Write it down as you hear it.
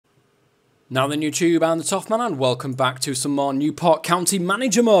Now then YouTube, I'm the Toff Man and welcome back to some more Newport County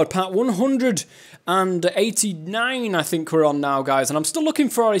Manager Mode, part 189 I think we're on now, guys, and I'm still looking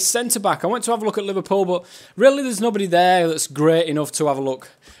for a centre-back. I went to have a look at Liverpool, but really there's nobody there that's great enough to have a look.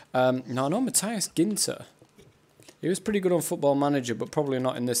 No, Matthias Ginter. He was pretty good on Football Manager, but probably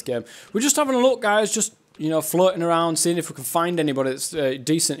not in this game. We're just having a look, guys, just, you know, floating around, seeing if we can find anybody that's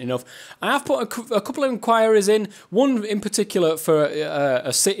decent enough. I have put a couple of inquiries in, one in particular for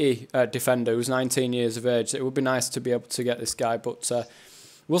a City defender who's 19 years of age. It would be nice to be able to get this guy, but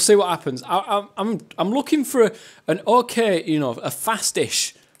we'll see what happens. I'm looking for an okay, you know, a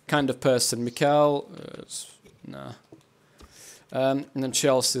fast-ish kind of person. Mikel, nah. And then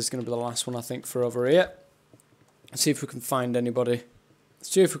Chelsea's going to be the last one, I think, for over here. Let's see if we can find anybody.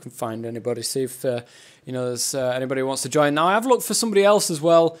 See if we can find anybody. See if you know, there's anybody who wants to join. Now I have looked for somebody else as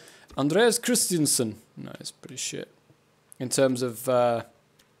well. Andreas Christensen. No, it's pretty shit in terms of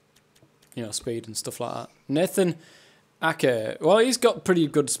you know, speed and stuff like that. Nathan Ake. Well, he's got pretty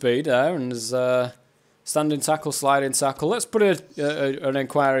good speed there, and there's standing tackle, sliding tackle. Let's put an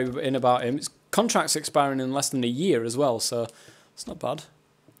inquiry in about him. His contract's expiring in less than a year as well, so it's not bad.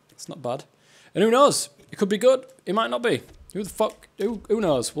 It's not bad. And who knows? It could be good. It might not be. Who the fuck? Who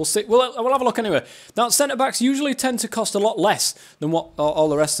knows? We'll see. We'll have a look anyway. Now, centre-backs usually tend to cost a lot less than what all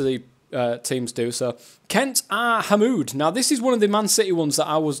the rest of the teams do. So, Kent Hamoud. Now, this is one of the Man City ones that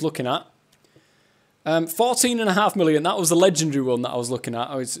I was looking at. 14.5 million. That was the legendary one that I was looking at.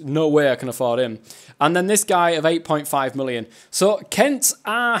 Oh, no way I can afford him. And then this guy of 8.5 million. So, Kent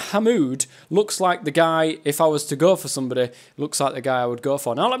Hamoud looks like the guy, if I was to go for somebody, looks like the guy I would go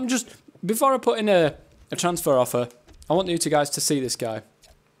for. Now, let me just, before I put in a transfer offer, I want you two guys to see this guy.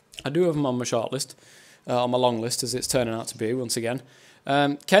 I do have him on my short list, on my long list, as it's turning out to be once again.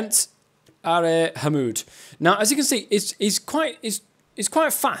 Kent Hamoud. Now, as you can see, he's quite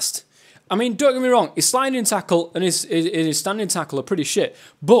fast. I mean, don't get me wrong. His sliding tackle and his standing tackle are pretty shit,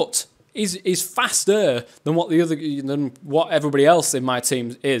 but he's faster than what everybody else in my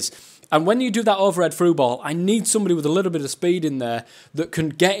team is. And when you do that overhead through ball, I need somebody with a little bit of speed in there that can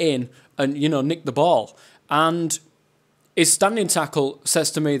get in and, you know, nick the ball. And his standing tackle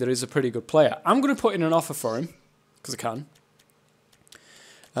says to me that he's a pretty good player. I'm going to put in an offer for him, because I can.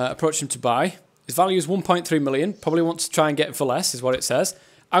 Approach him to buy. His value is 1.3 million. Probably want to try and get him for less, is what it says.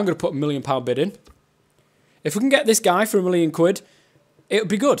 I'm going to put £1 million bid in. If we can get this guy for £1 million, it would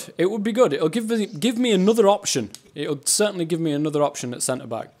be good. It would be good. It'll give me another option. It'll certainly give me another option at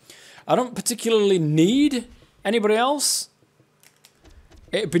centre-back. I don't particularly need anybody else.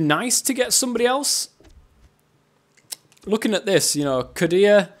 It'd be nice to get somebody else. Looking at this, you know,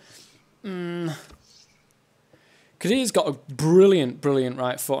 Kadir. Kadir's got a brilliant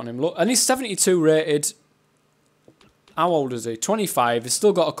right foot on him. Look, and he's 72 rated. How old is he? 25. He's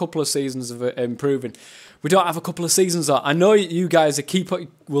still got a couple of seasons of improving. We don't have a couple of seasons though. I know you guys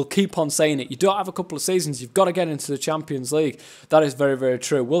will keep on saying it. You don't have a couple of seasons. You've got to get into the Champions League. That is very, very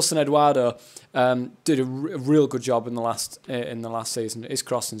true. Wilson Eduardo did a real good job in the last season. His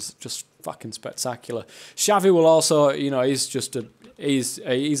crossing's just fucking spectacular. Xavi will also, you know, he's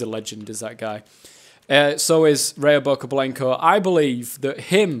a legend, is that guy. So is Rayo Bocablenko. I believe that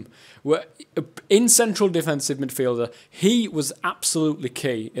him, in central defensive midfielder, he was absolutely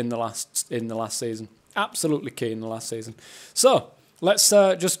key in the last season. Absolutely key in the last season. So let's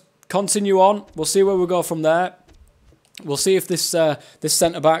just continue on. We'll see where we go from there. We'll see if this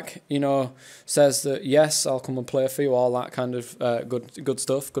centre back, you know, says that yes, I'll come and play for you. All that kind of good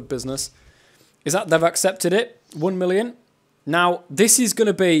stuff, good business. Is that they've accepted it? 1 million. Now this is going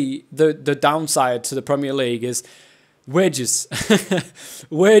to be the downside to the Premier League is wages.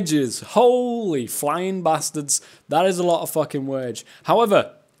 Wages. Holy flying bastards. That is a lot of fucking wage.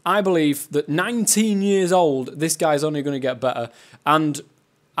 However, I believe that 19 years old, this guy's only going to get better. And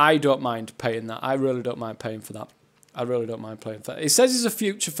I don't mind paying that. I really don't mind paying for that. I really don't mind paying for that. It says he's a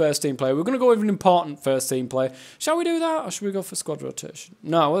future first-team player. We're going to go with an important first-team player. Shall we do that, or should we go for squad rotation?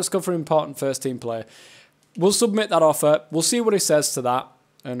 No, let's go for an important first-team player. We'll submit that offer. We'll see what he says to that,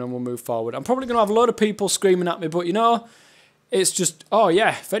 and then we'll move forward. I'm probably going to have a load of people screaming at me, but, you know, it's just, oh,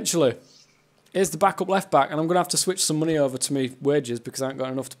 yeah, eventually. Here's the backup left-back, and I'm going to have to switch some money over to me wages because I ain't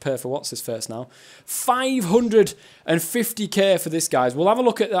got enough to pay for what's-his-face now. 550k for this, guys. We'll have a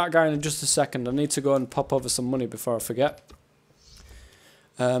look at that guy in just a second. I need to go and pop over some money before I forget.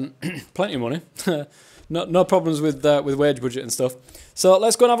 Plenty of money. No problems with wage budget and stuff. So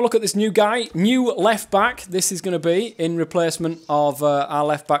let's go and have a look at this new guy. New left back. This is going to be in replacement of our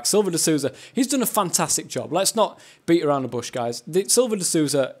left back, Silva de Souza. He's done a fantastic job. Let's not beat around the bush, guys. Silva de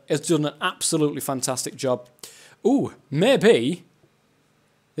Souza has done an absolutely fantastic job. Ooh, maybe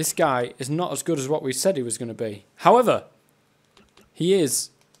This guy is not as good as what we said he was going to be. However, he is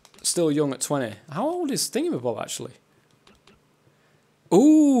still young at 20. How old is Thingamabob, actually?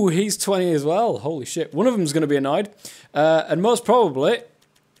 Ooh, he's 20 as well. Holy shit. One of them's going to be annoyed. And most probably,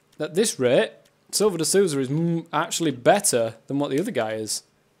 at this rate, Silva de Souza is actually better than what the other guy is.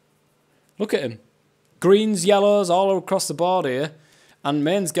 Look at him. Greens, yellows, all across the board here. And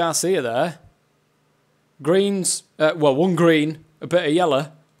Mains Garcia there. Greens, well, one green, a bit of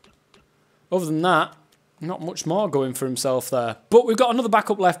yellow. Other than that, not much more going for himself there. But we've got another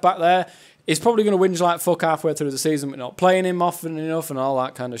backup left back there. He's probably going to whinge like fuck halfway through the season. We're not playing him often enough and all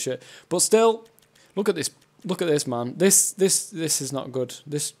that kind of shit. But still, look at this. Look at this, man. This is not good.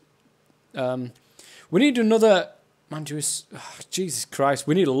 This, we need another. Man, Jesus Christ,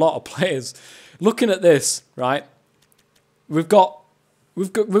 we need a lot of players. Looking at this, right? We've got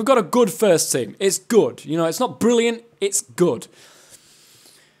a good first team. It's good. You know, it's not brilliant. It's good.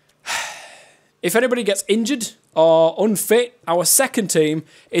 If anybody gets injured or unfit, our second team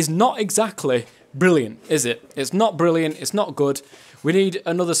is not exactly brilliant, is it? It's not brilliant. It's not good. We need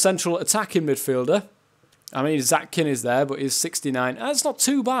another central attacking midfielder. I mean, Zatkin is there, but he's 69. That's not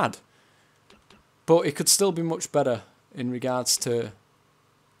too bad. But it could still be much better in regards to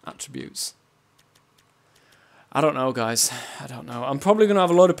attributes. I don't know, guys. I don't know. I'm probably going to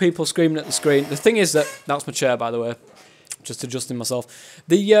have a lot of people screaming at the screen. The thing is that... That's my chair, by the way. Just adjusting myself.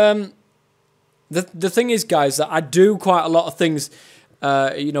 The thing is, guys, that I do quite a lot of things,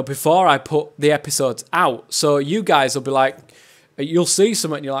 you know, before I put the episodes out. So you guys will be like... You'll see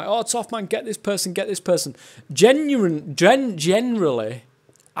something and you're like, oh, tough man, get this person, get this person. Generally...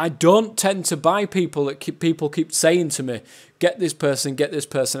 I don't tend to buy people that people keep saying to me, get this person,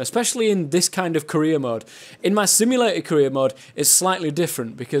 especially in this kind of career mode. In my simulated career mode, it's slightly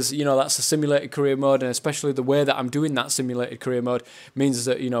different because, you know, that's a simulated career mode, and especially the way that I'm doing that simulated career mode means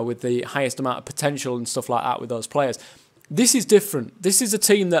that, you know, with the highest amount of potential and stuff like that with those players. This is different. This is a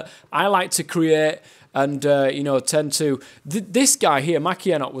team that I like to create and, you know, tend to... This guy here,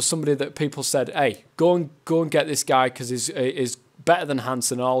 Makienot, was somebody that people said, hey, go and get this guy because he's better than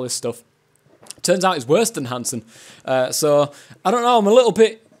Hansen and all this stuff. Turns out he's worse than Hansen. So I don't know. I'm a little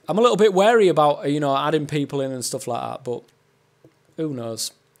bit wary about, you know, adding people in and stuff like that. But who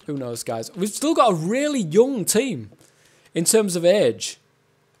knows? Who knows, guys? We've still got a really young team in terms of age.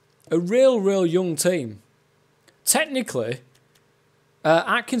 A real young team. Technically,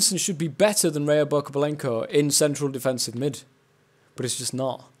 Atkinson should be better than Rayo Bokabalenko in central defensive mid, but it's just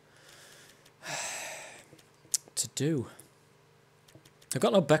not. To do. They've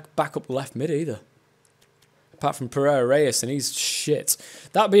got no backup left mid either. Apart from Pereira Reyes, and he's shit.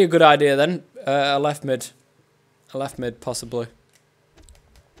 That'd be a good idea then. A left mid. A left mid, possibly.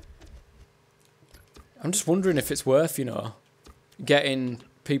 I'm just wondering if it's worth, you know, getting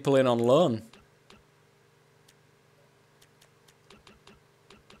people in on loan.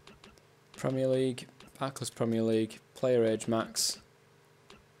 Premier League. Barclays Premier League. Player age max.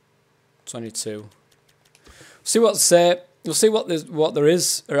 22. See what say. We'll see what there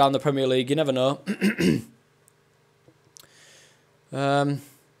is around the Premier League. You never know.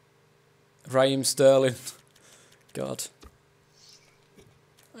 Raheem Sterling. God.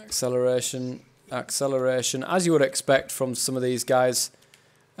 Acceleration. As you would expect from some of these guys.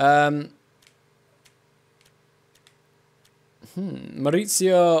 Maurizio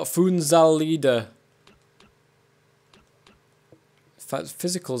Funzalida.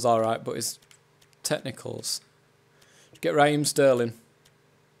 Physical's alright, but his technicals... Get Raheem Sterling.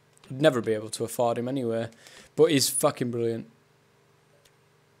 I'd never be able to afford him anyway. But he's fucking brilliant.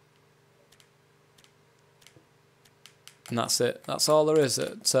 And that's it. That's all there is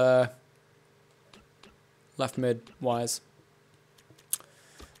at left mid wise.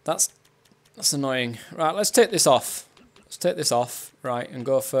 That's annoying. Right, let's take this off. Let's take this off, right, and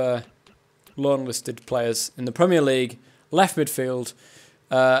go for loan listed players in the Premier League, left midfield.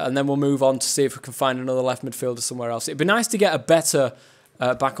 And then we'll move on to see if we can find another left midfielder somewhere else. It'd be nice to get a better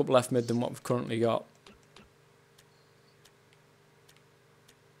backup left mid than what we've currently got.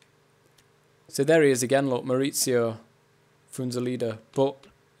 So there he is again, look, Maurizio Funzalida. But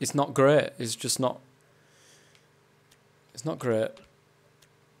it's not great. It's just not... It's not great.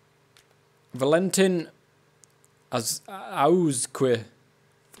 Valentin Auzque.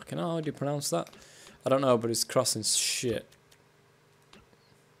 Fucking hell, how do you pronounce that? I don't know, but his crossing's shit.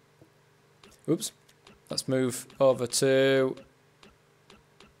 Oops. Let's move over to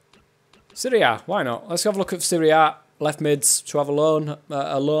Syria. Why not? Let's have a look at Syria. Left mids to have a loan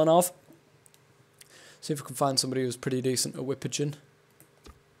of. See if we can find somebody who's pretty decent at whippaging.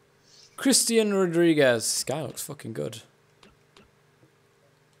 Christian Rodriguez. This guy looks fucking good.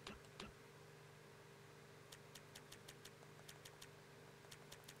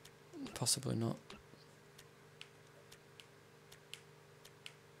 Possibly not.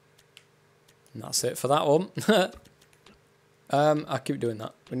 And that's it for that one. I keep doing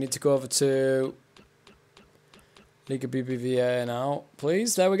that. We need to go over to Liga BBVA now,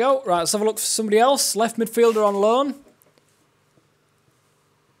 please. There we go. Right, let's have a look for somebody else. Left midfielder on loan.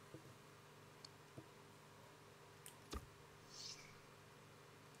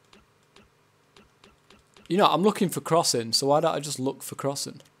 You know, I'm looking for crossing, so why don't I just look for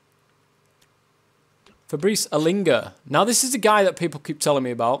crossing? Fabrice Alinga. Now, this is a guy that people keep telling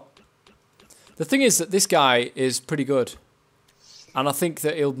me about. The thing is that this guy is pretty good. And I think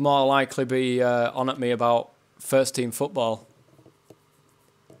that he'll more likely be on at me about first team football.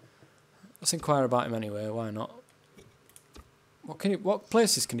 Let's inquire about him anyway, why not? What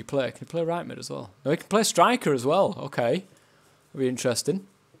places can he play? Can he play right mid as well? No, he can play striker as well. Okay. That'll be interesting.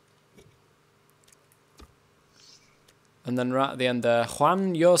 And then right at the end there,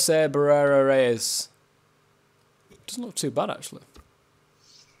 Juan Jose Barrera Reyes. Doesn't look too bad, actually.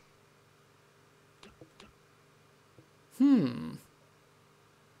 Mind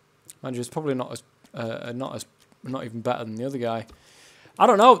you, it's probably not even better than the other guy. I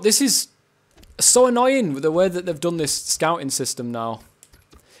don't know. This is so annoying with the way that they've done this scouting system now.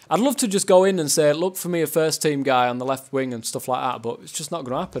 I'd love to just go in and say, look for me a first team guy on the left wing and stuff like that, but it's just not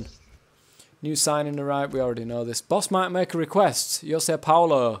going to happen. New signing arrived. We already know this. Boss might make a request. Jose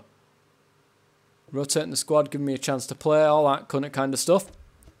Paulo. Rotating the squad, giving me a chance to play. All that kind of stuff.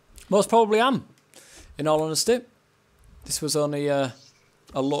 Most probably am, in all honesty. This was only a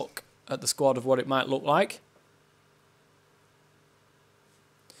look at the squad of what it might look like.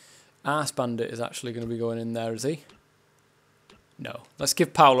 Arse Bandit is actually going to be going in there, is he? No. Let's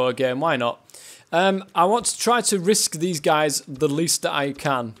give Paulo a game. Why not? I want to try to risk these guys the least that I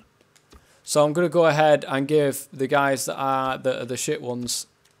can. So I'm going to go ahead and give the guys that are the shit ones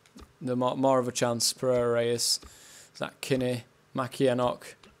the more of a chance. Pereira Reyes, Zach Kinney, Maki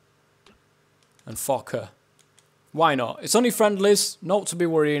Enoch, and Fokker. Why not? It's only friendlies, not to be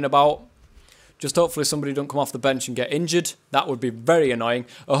worrying about. Just hopefully somebody don't come off the bench and get injured. That would be very annoying.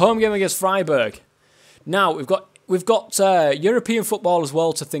 A home game against Freiburg. Now we've got European football as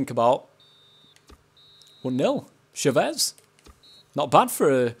well to think about. 1-0. Chavez. Not bad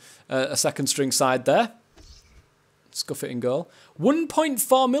for a second string side there. Scuff it in goal.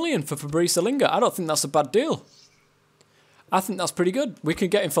 1.4 million for Fabrice Alinga. I don't think that's a bad deal. I think that's pretty good. We can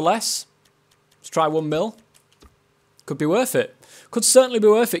get him for less. Let's try 1 mil. Could be worth it. Could certainly be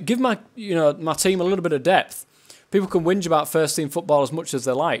worth it. Give my team a little bit of depth. People can whinge about first team football as much as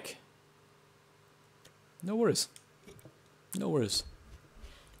they like. No worries. No worries.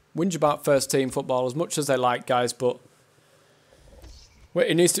 Whinge about first team football as much as they like, guys, but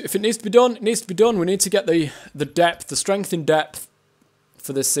if it needs to be done, it needs to be done. We need to get the depth, the strength in depth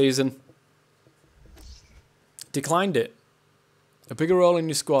for this season. Declined it. A bigger role in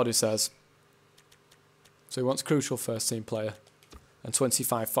your squad, he says. So he wants a crucial first team player. And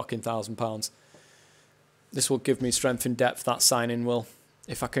 £25,000. This will give me strength in depth, that signing will.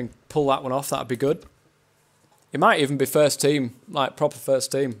 If I can pull that one off, that'd be good. It might even be first team, like proper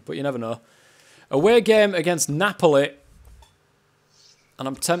first team, but you never know. Away game against Napoli. And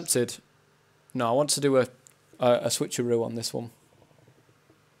I'm tempted. No, I want to do a switcheroo on this one.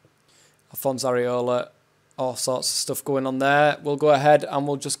 Alphonse Areola, all sorts of stuff going on there. We'll go ahead and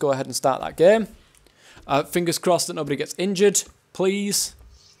we'll just go ahead and start that game. Fingers crossed that nobody gets injured. Please.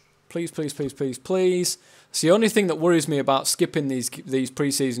 Please, please, please, please, please. It's the only thing that worries me about skipping these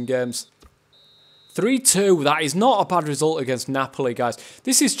pre-season games. 3-2. That is not a bad result against Napoli, guys.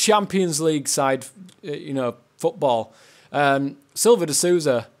 This is Champions League side, football. Silva de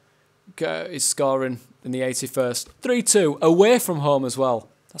Souza is scoring in the 81st. 3-2. Away from home as well.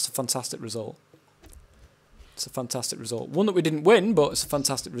 That's a fantastic result. It's a fantastic result. One that we didn't win, but it's a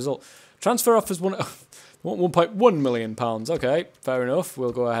fantastic result. Transfer offers £1.1 million. Okay, fair enough.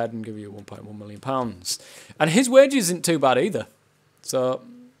 We'll go ahead and give you £1.1 million. And his wages isn't too bad either. So,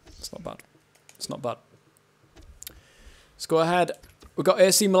 it's not bad. It's not bad. Let's go ahead. We've got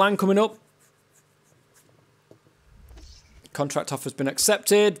AC Milan coming up. Contract offer's been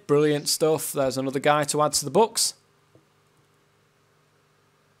accepted. Brilliant stuff. There's another guy to add to the books.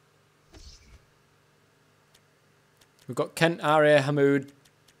 We've got Kent Arya Hamoud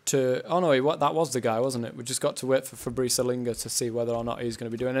to... Oh no, that was the guy, wasn't it? We just got to wait for Fabrice Alinga to see whether or not he's going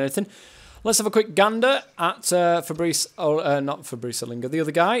to be doing anything. Let's have a quick gander at Fabrice... not Fabrice Alinga, the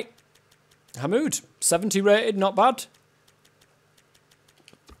other guy. Hamoud, 70 rated, not bad.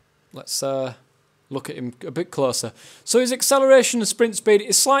 Let's look at him a bit closer. So his acceleration and sprint speed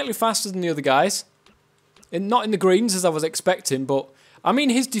is slightly faster than the other guys. Not in the greens as I was expecting, but I mean,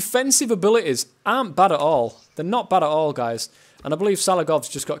 his defensive abilities aren't bad at all. They're not bad at all, guys. And I believe Salagov's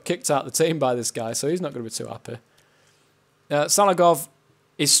just got kicked out of the team by this guy, so he's not going to be too happy. Salagov,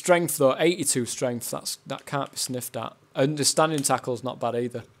 his strength, though, 82 strength. That can't be sniffed at. And the standing tackle's not bad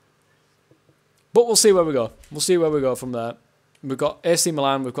either. But we'll see where we go. We'll see where we go from there. We've got AC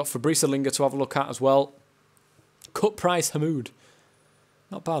Milan. We've got Fabrice Linga to have a look at as well. Cut price Hamoud.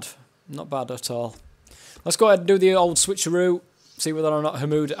 Not bad. Not bad at all. Let's go ahead and do the old switcheroo. See whether or not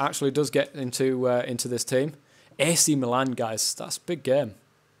Hamoud actually does get into this team. AC Milan, guys. That's a big game.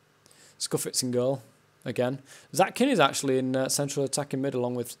 Scuffits in goal again. Zach Kinney's actually in central attacking mid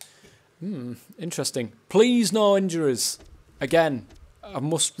along with... interesting. Please no injuries. Again, I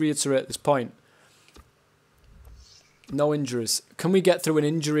must reiterate this point. No injuries. Can we get through an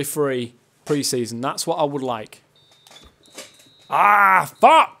injury-free pre-season? That's what I would like. Ah,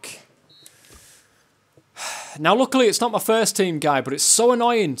 fuck! Now, luckily, it's not my first team guy, but it's so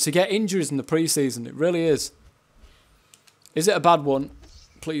annoying to get injuries in the pre-season. It really is. Is it a bad one?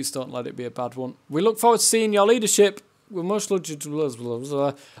 Please don't let it be a bad one. We look forward to seeing your leadership. We must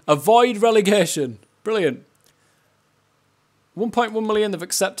avoid relegation. Brilliant. 1.1 million, they've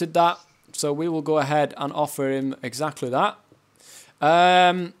accepted that. So we will go ahead and offer him exactly that.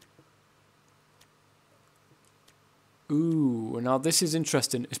 Ooh, now this is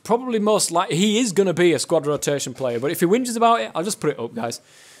interesting. It's probably most likely... He is going to be a squad rotation player. But if he whinges about it, I'll just put it up, guys.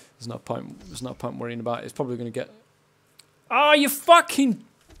 There's no point worrying about it. It's probably going to get... Oh, you fucking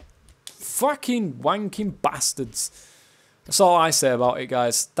wanking bastards. That's all I say about it,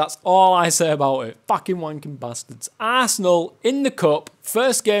 guys. That's all I say about it. Fucking wanking bastards. Arsenal in the cup.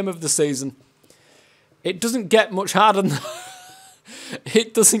 First game of the season. It doesn't get much harder than that.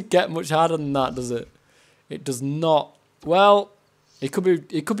 It doesn't get much harder than that, does it? It does not. Well, it could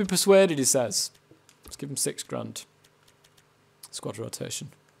be persuaded, he says. Let's give him £6,000. Squad rotation.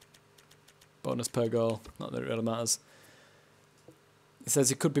 Bonus per goal. Not that it really matters. He says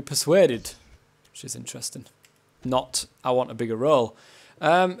he could be persuaded, which is interesting. Not, I want a bigger role.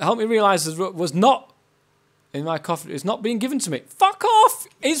 Help me realise this was not in my coffee. It's not being given to me. Fuck off!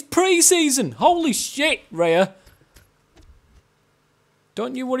 It's pre-season. Holy shit, Raya.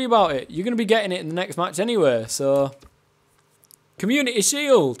 Don't you worry about it. You're going to be getting it in the next match anyway. So, Community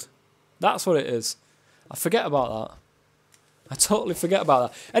Shield. That's what it is. I forget about that. I totally forget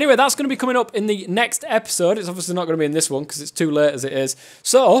about that. Anyway, that's going to be coming up in the next episode. It's obviously not going to be in this one because it's too late as it is.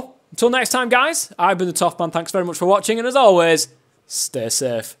 So, until next time, guys, I've been the Toff Man. Thanks very much for watching. And as always, stay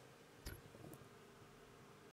safe.